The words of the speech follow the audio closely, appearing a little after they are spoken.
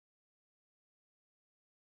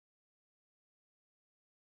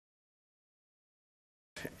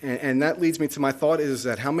And that leads me to my thought is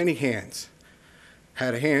that how many hands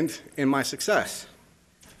had a hand in my success?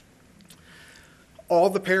 All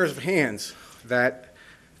the pairs of hands that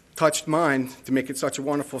touched mine to make it such a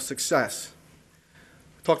wonderful success.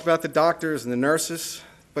 We talked about the doctors and the nurses,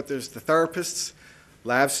 but there's the therapists,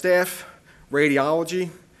 lab staff, radiology.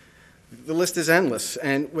 The list is endless,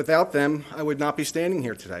 and without them, I would not be standing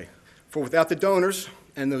here today. For without the donors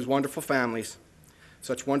and those wonderful families,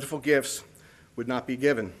 such wonderful gifts would not be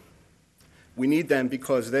given. We need them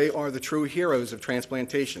because they are the true heroes of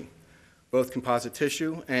transplantation, both composite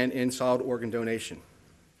tissue and in solid organ donation.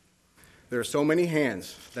 There are so many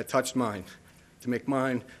hands that touched mine to make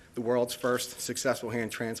mine the world's first successful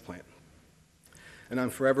hand transplant. And I'm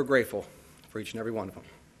forever grateful for each and every one of them.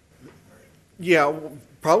 Yeah,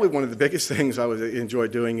 probably one of the biggest things I would enjoy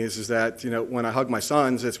doing is that, when I hug my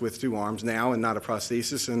sons, it's with two arms now and not a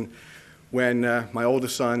prosthesis. And when my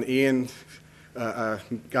oldest son, Ian,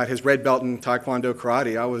 got his red belt in Taekwondo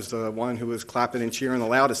karate, I was the one who was clapping and cheering the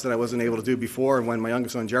loudest that I wasn't able to do before. And when my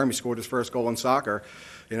youngest son, Jeremy, scored his first goal in soccer,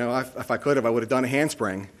 if I could have, I would have done a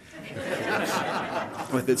handspring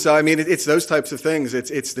with it. So, it's those types of things.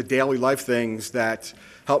 It's the daily life things that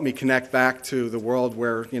help me connect back to the world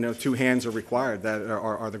where, two hands are required that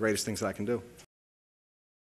are the greatest things that I can do.